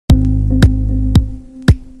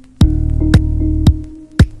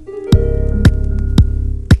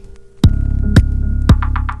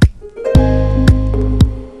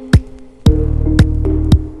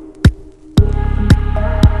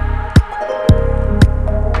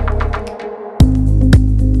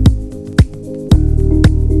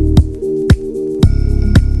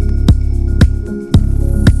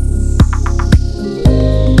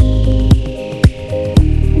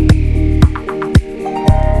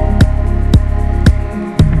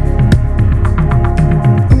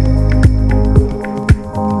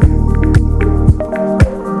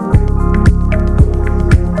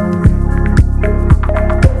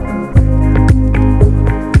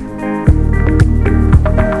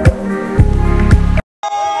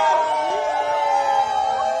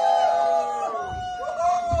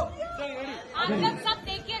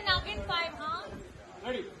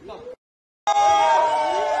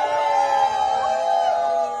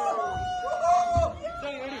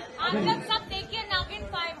हम लोग सब देखिए नागिन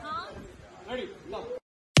 5। हाँ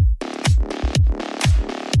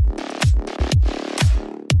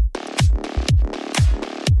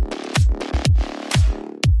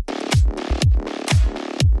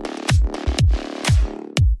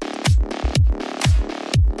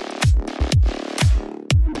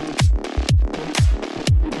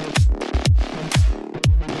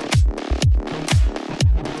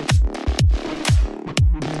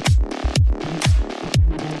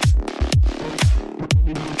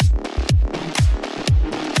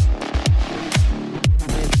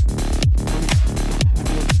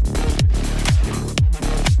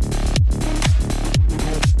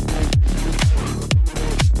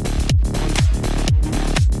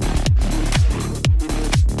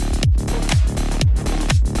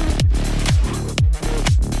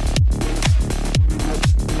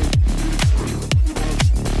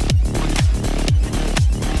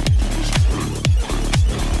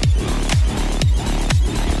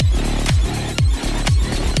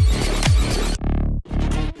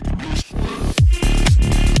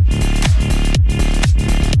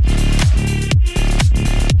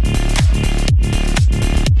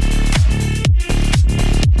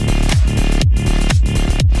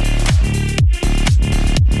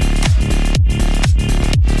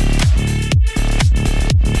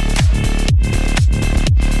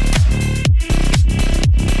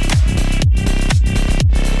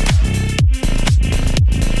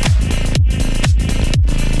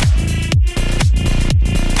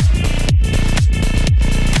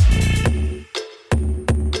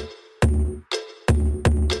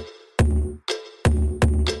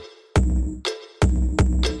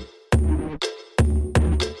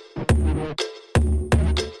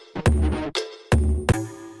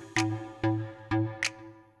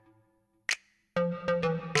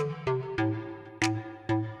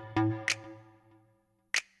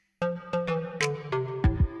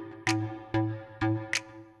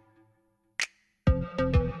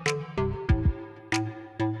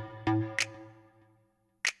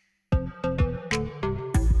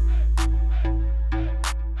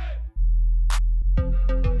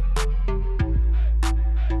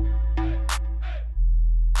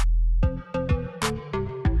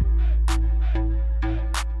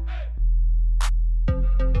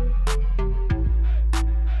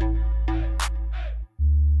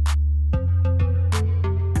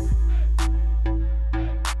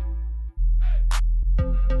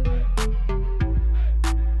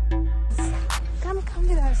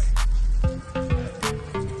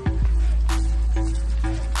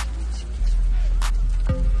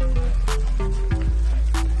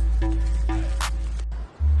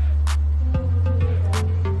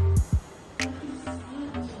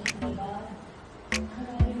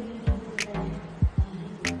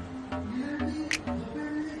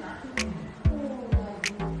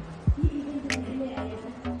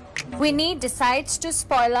Winnie decides to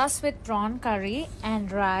spoil us with prawn curry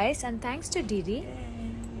and rice, and thanks to Didi.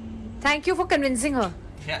 Thank you for convincing her.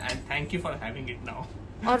 Yeah, and thank you for having it now.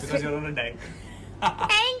 Because you're on a diet.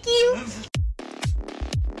 Thank you.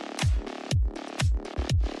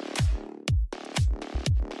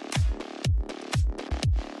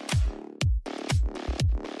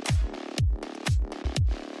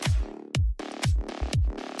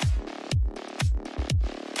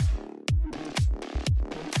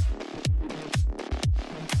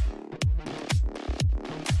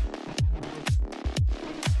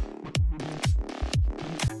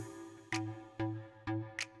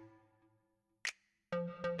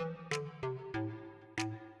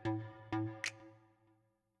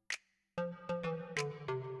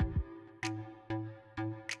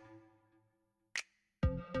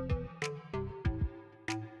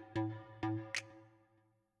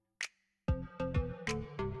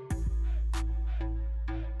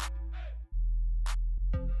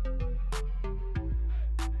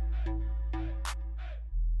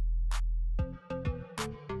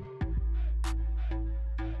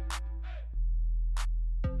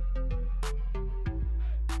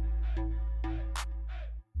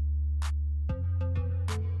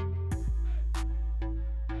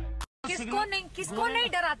 किसको नहीं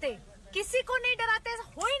डराते, किसी को नहीं डराते,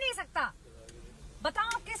 हो ही नहीं सकता। बताओ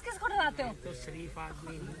आप किस किस को डराते हो? तो शरीफ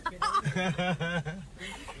आदमी।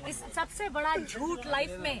 इस सबसे बड़ा झूठ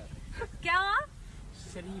लाइफ में क्या?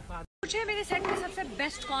 शरीफ आदमी। मुझे मेरे सेट में सबसे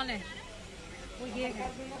बेस्ट कौन है? वो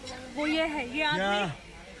ये है ये आदमी।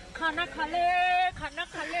 खाना खा ले, खाना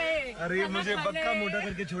खा ले। अरे मुझे पक्का मोटा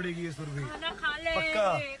करके छोड़ेगी ये सुरभि। खाना खा ले, पक्का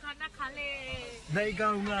खाना खा ले। नहीं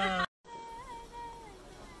खाऊंगा।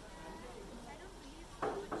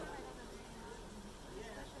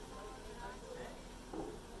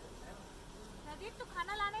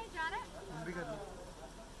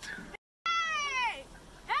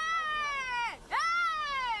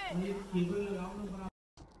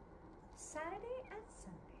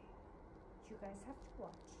 you guys have to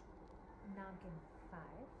watch Naagin 5,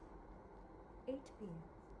 8 p.m.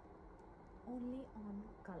 only on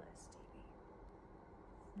Colors TV.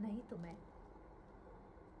 नहीं तो मैं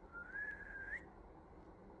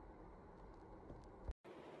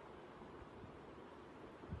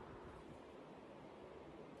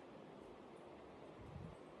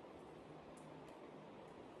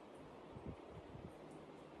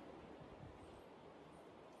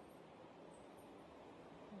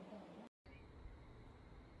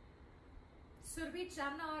सुरभि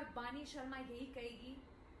चांदना और बानी शर्मा यही कहेगी,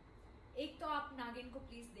 एक तो आप नागिन को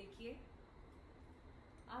प्लीज देखिए,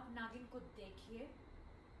 आप नागिन को देखिए,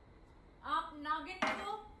 आप नागिन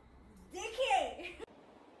को देखिए।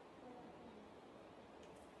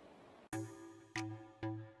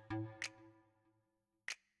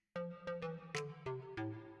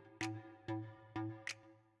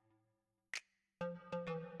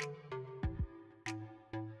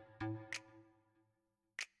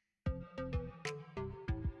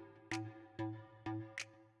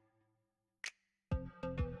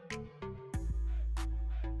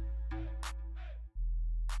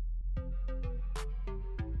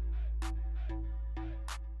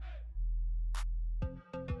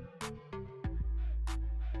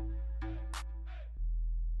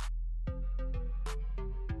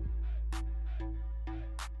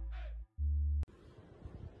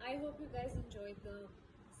 I hope you guys enjoyed the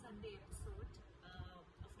Sunday episode of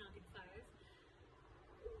Naagin 5.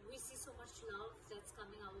 We see so much love that's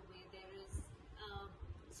coming our way. There is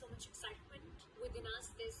so much excitement within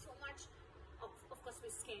us. There's so much, of course,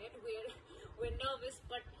 we're scared, we're nervous,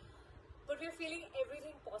 but we're feeling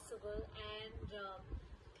everything possible. And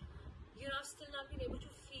I've still not been able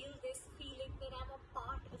to feel this feeling that I'm a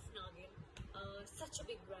part of Naagin. Such a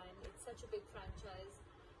big brand, it's such a big franchise,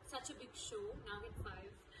 such a big show, Naagin 5.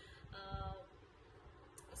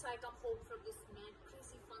 So I come home from this mad,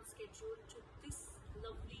 crazy fun schedule to this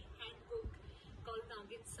lovely handbook called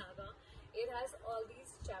Naagin Saga. It has all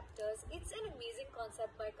these chapters. It's an amazing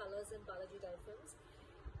concept by Colors and Balaji Dolphins.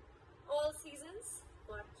 All seasons,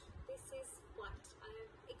 but this is what I am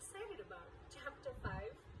excited about. Chapter 5,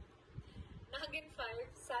 Naagin 5,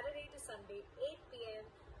 Saturday to Sunday, 8 p.m.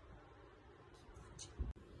 Keep watching.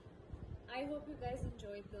 I hope you guys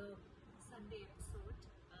enjoyed the Sunday episode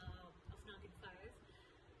of Naagin 5.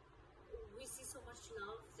 We see so much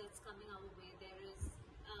love that's coming our way. There is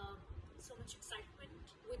so much excitement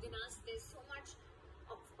within us. There's so much,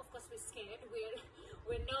 of course, we're scared,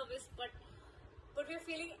 we're nervous, but we're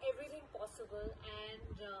feeling everything possible.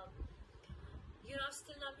 And I've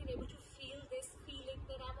still not been able to feel this feeling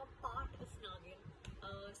that I'm a part of Naagin.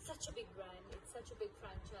 Such a big brand, it's such a big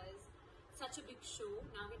franchise, such a big show,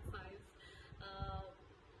 Naagin 5.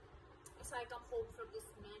 So I come home from this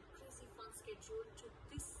mad, crazy fun schedule to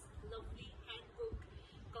this lovely handbook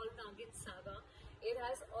called Naagin Saga. It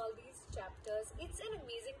has all these chapters. It's an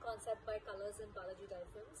amazing concept by Colors and Balaji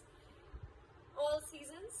Dolphins. All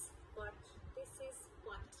seasons, but this is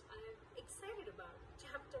what I am excited about.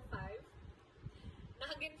 Chapter 5,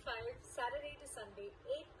 Naagin 5, Saturday to Sunday,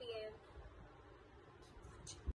 8 p.m.